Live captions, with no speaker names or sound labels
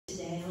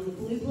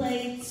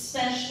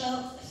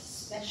special.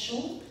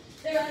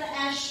 They're out of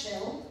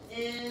Asheville.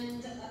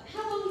 And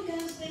how long have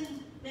you guys been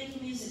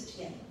making music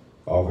together?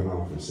 Off and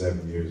on for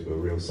 7 years, but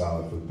real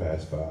solid for the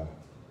past 5. All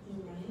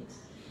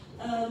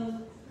right.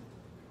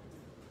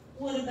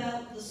 What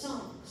about the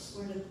songs?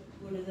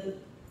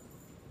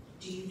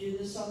 Do you do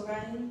the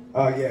songwriting?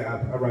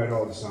 Yeah, I write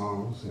all the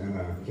songs,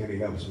 and Kenny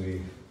helps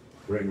me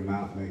bring them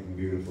out and make them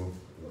beautiful.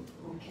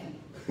 Okay.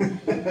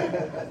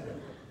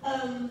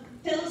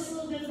 Tell us a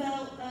little bit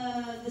about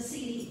the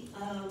CD.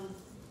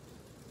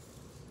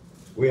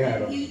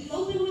 You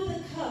open with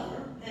a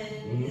cover,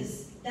 and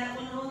is that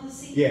one on the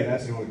CD? Yeah,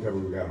 that's the only cover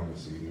we got on the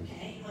CD.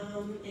 Okay.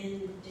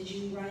 And did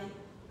you write?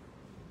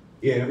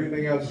 Yeah,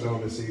 everything else is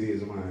on the CD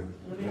is mine.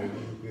 Okay.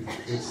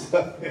 It's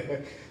stuff.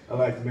 I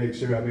like to make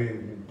sure. I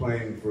mean,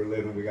 playing for a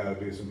living, we got to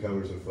do some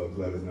covers so folks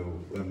let them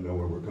know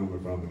where we're coming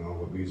from and all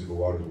what musical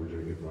waters we're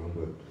drinking from.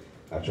 But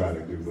I try to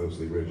do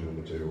mostly original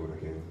material when I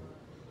can.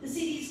 The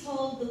CD is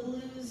called The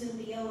Blues and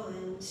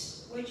Beyond.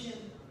 Where'd you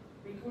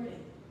record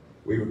it?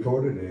 We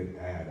recorded it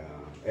at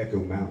Echo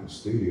Mountain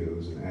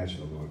Studios in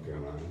Asheville, North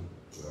Carolina.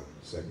 The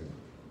second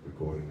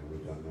recording that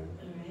we've done there.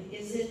 All right.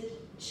 Is it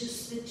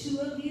just the two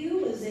of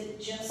you? Is it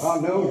just?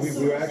 Oh no, we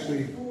were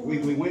actually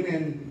we went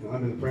in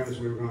under the premise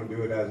we were going to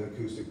do it as an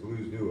acoustic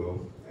blues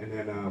duo, and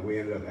then we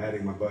ended up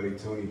adding my buddy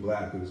Tony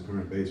Black, who's the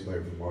current bass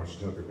player from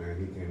Marshall Tucker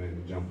Band. He came in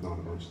and jumped on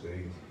a bunch of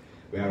things.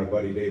 We had our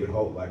buddy David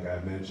Holt, like I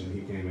mentioned.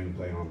 He came in and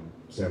played on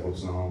several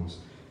songs.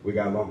 We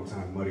got a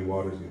long-time Muddy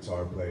Waters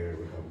guitar player,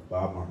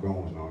 Bob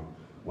Margolin, on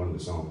one of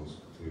the songs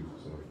too.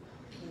 So.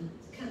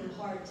 It's kind of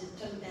hard to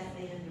tote that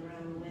band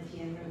around with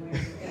you everywhere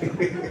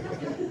you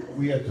go.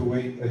 We had to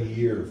wait a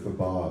year for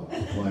Bob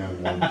to play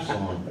on one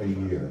song. A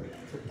year.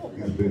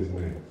 He's a busy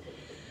man.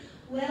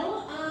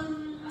 Well,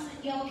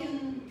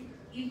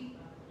 you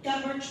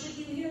got merch with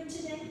you here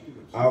today?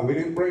 We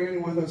didn't bring any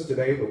with us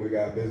today, but we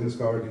got business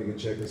cards, and you can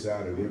check us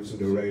out at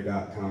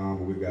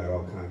rootsanddore.com. We've got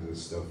all kinds of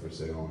stuff for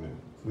sale on it.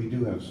 We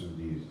do have some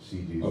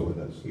CDs with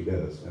us. He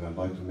does. And I'd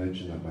like to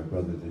mention that my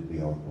brother did the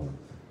artwork.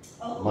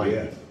 Oh, Mike.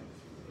 Yeah.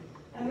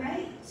 All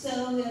right,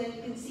 so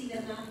you can see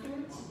them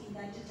afterwards if you'd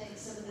like to take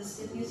some of this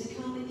good music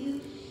home with you.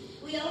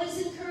 We always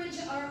encourage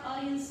our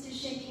audience to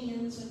shake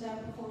hands with our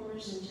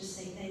performers and just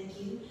say thank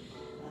you.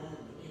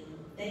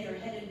 They are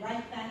headed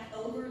right back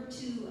over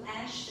to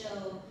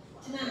Asheville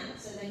tonight,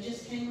 so they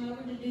just came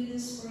over to do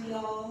this for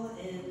y'all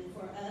and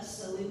for us,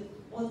 so we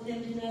want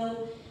them to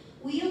know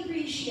we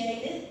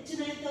appreciate it.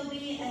 Tonight they'll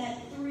be at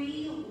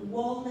 3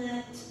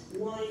 Walnut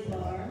Wine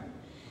Bar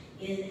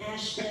in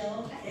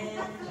Asheville,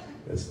 and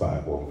That's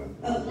 5 Walnut.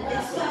 oh,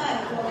 it's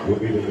 5 Walnut. We'll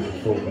be there with the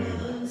full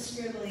band. I'm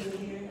scribbling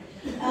here.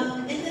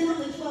 And then on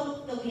the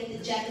 12th they'll be at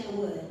the Jack of the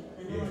Wood.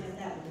 I know I got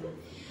that one.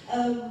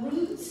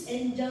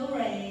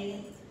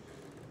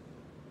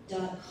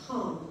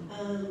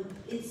 Rootsanddore.com.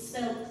 It's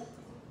spelled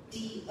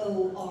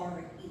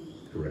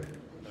D-O-R-E. Correct.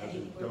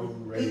 Okay.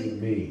 Don't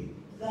rain me.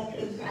 Like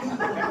the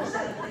Googlers out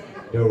there.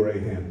 Dore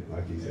him,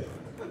 like he said.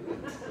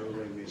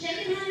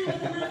 Shaking hands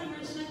with them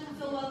afterwards, make them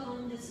feel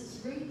welcome. This is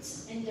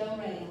Roots and Dore on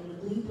the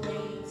Blue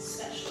Blade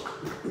Special.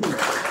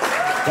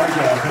 Thank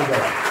y'all.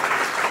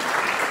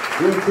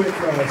 Real quick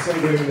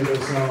segue into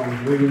this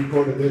song. We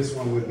recorded this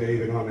one with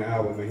David on the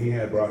album, and he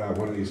had brought out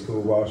one of these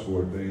cool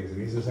washboard things,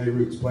 and he says, "Hey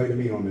Roots, play to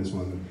me on this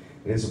one."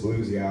 And it's a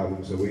bluesy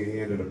album, so we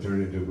ended up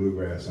turning it into a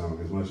bluegrass song.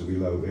 As much as we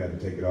love it, we had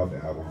to take it off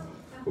the album.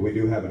 But we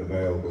do have it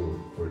available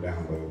for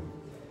download.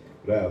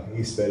 But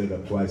he sped it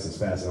up twice as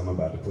fast as I'm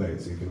about to play it,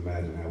 so you can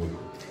imagine how we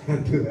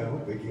do that. I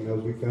don't think he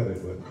knows we cut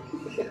it, but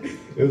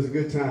it was a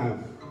good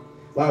time.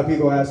 A lot of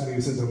people ask me,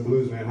 since I'm a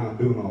blues man, how I'm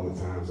doing all the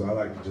time. So I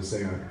like to just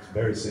say,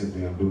 very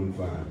simply, I'm doing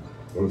fine.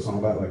 Wrote a song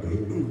about like, here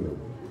you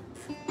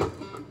go.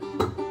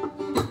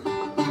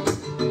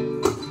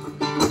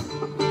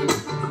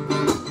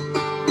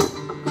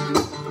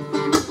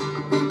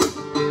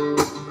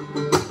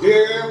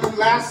 Yeah, when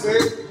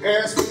Lassie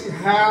asked me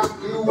how to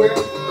do it,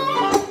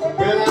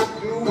 well, I'm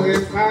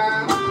doing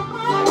fine.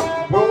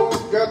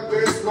 Woke up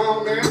this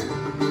morning,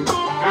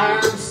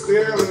 I'm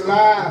still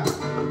alive,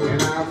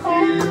 and I'm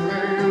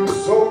feeling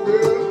so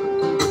good.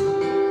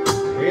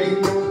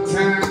 Ain't no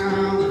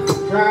time for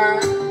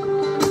crying.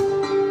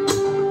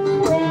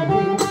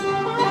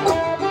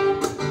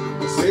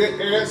 Said,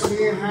 ask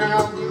me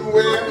how to do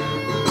it.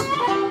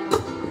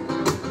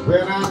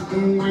 Well, I'm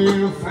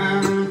doing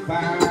fine,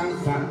 fine,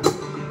 fine,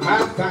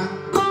 fine, fine.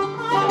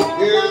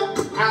 Yeah,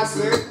 I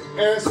said,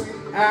 ask me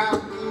how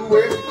to do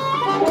it.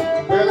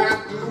 Well, I'm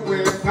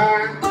doing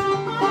fine.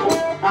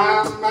 I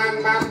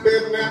mind my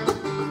business,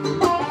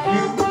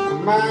 you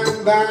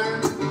mind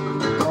thine.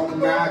 Don't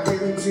knock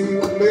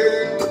into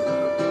live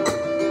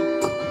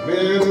a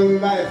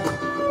life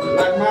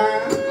like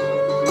mine.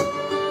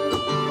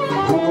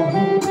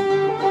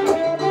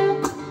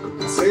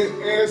 I said,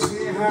 ask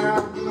me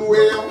how to do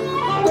well.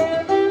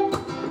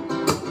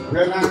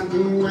 Well, I'm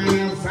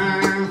doing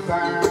fine,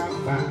 fine,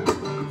 fine,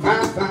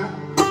 fine, fine.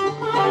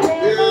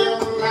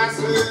 Yeah, I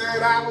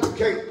said I was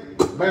okay,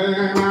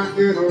 man, I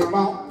get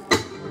along.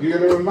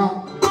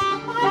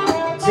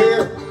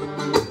 Tell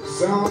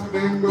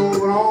something go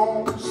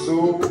wrong,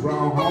 so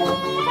wrong.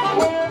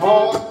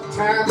 Hard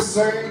time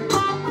sing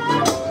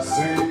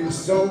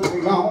so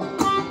long.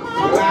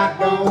 Well, I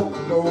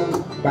don't know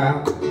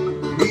about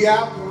the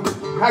outcome.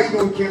 How you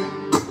doing, Kim?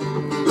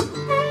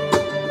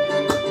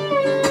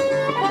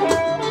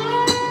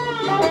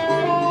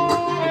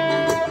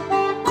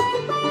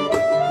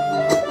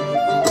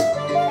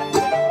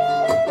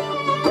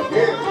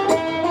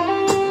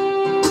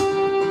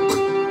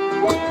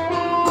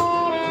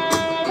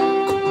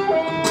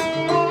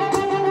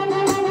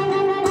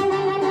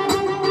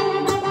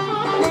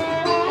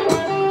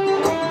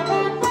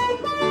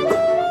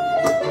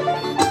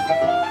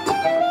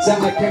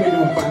 Sound like Kenny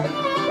doing fine.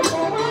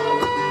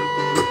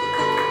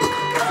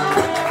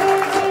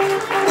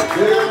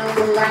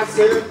 Well, I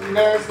said,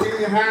 ask me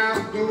how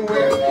I'm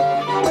doing.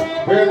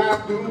 Well, I'm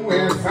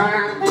doing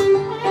fine.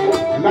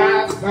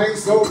 Life ain't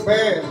so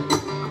bad.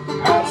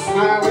 I'm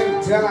smiling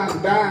till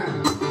I'm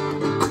dying.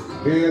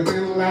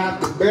 Living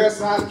life the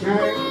best I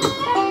can.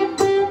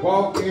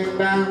 Walking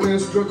down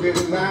this crooked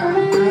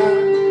line.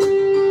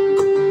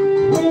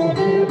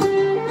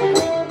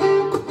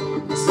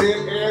 Said,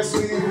 ask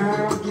me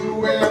how I'm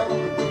doing.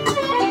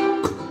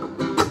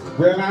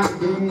 Well, I'm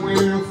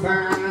doing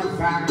fine,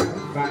 fine,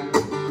 fine,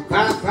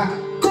 fine, fine.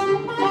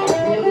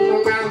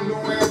 I'm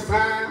doing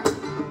fine,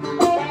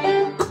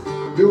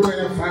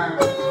 doing fine.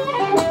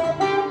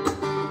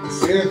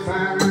 Said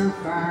fine,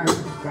 fine,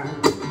 fine,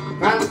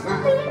 fine,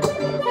 fine.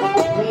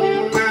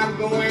 I'm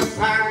doing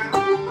fine,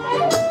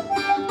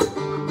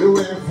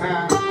 doing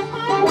fine.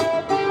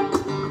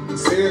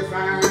 Said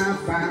fine,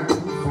 fine,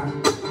 fine,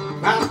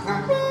 fine,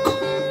 fine.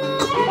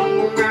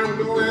 I'm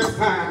doing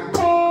fine,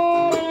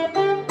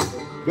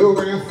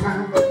 doing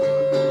fine.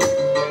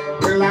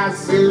 Well, I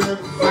said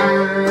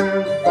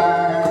fine,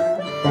 fine,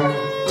 fine,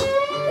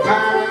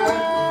 fine,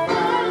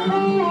 fine.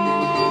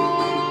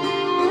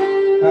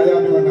 How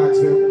y'all doing,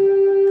 Knoxville?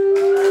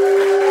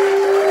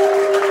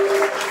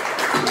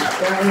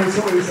 Yeah, I heard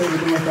somebody say you're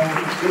doing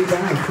fine. Good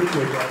time,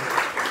 appreciate that.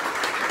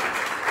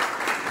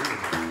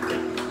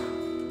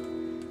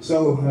 So,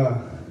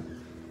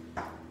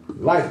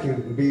 life can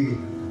be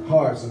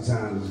hard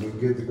sometimes. We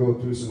get to go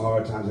through some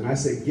hard times, and I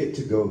say get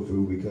to go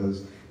through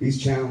because these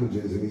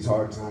challenges and these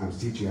hard times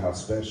teach you how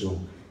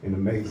special and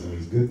amazing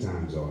these good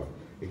times are.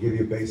 They give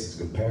you a basis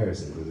of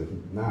comparison, because if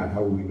not,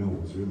 how will we know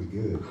what's really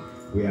good?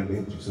 We haven't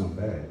been through something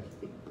bad.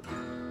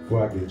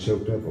 Before I get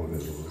choked up on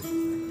this one,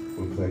 I'm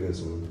going to play this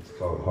one. It's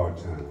called Hard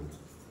Time.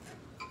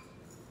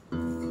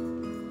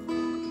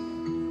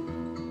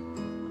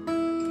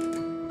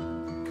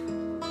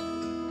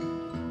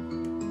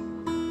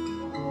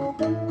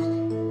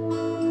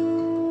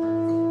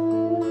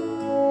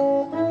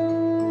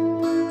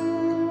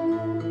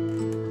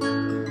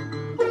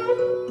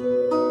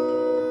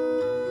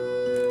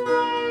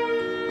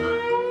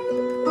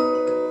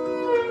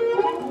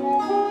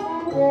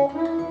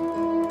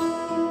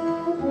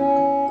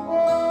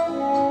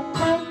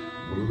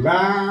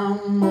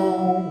 I'm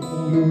all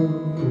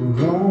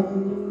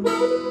alone,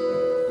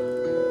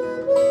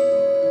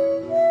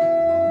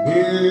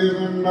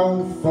 even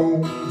no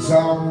folks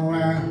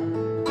around.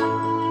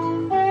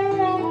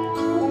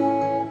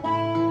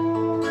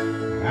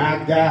 I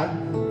got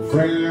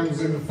friends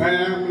and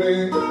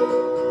family,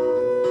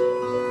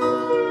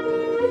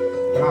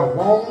 but I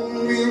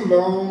won't be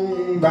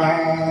alone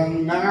by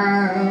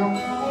now.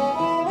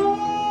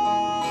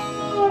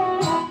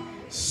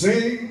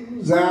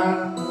 Seems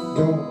I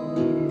don't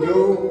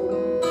know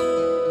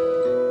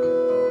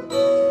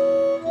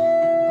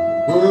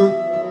what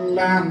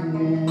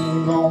I'm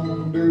gonna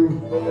do.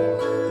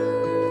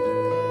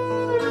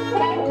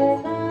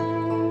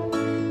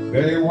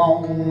 They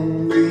won't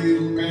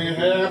meet me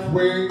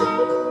halfway,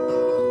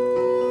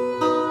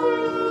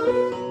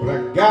 but I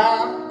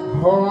got a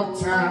hard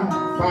time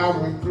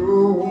following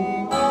through.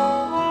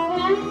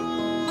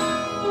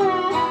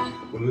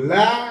 Well, I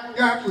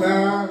got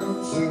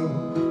lots of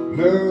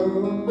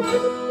love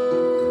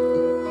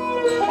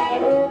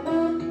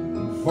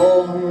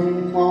for the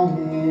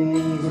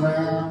ones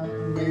around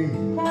me.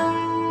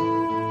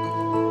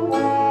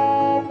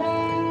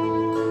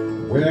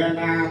 When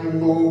I'm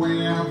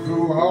going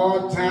through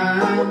hard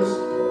times,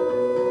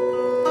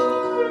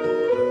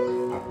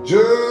 I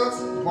just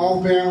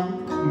want them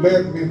to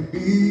let me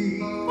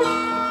be.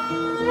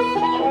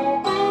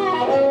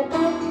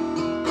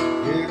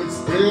 And it's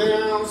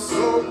been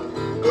so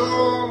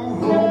long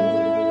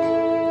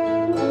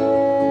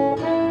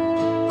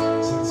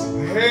since I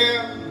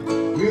had a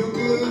real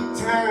good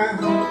time.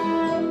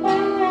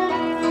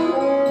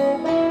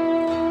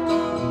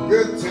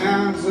 Good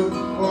times have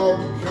all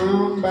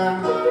come by.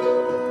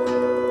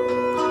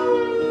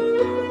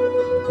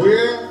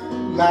 With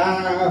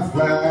life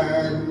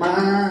like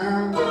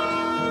mine,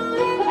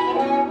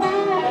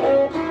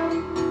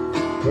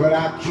 but I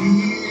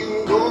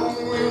keep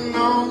going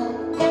on,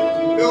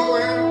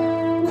 knowing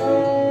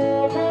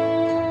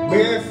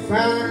may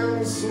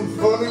find some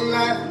funny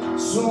life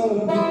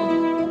soon.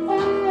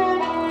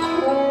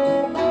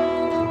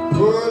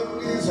 Put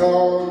these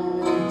all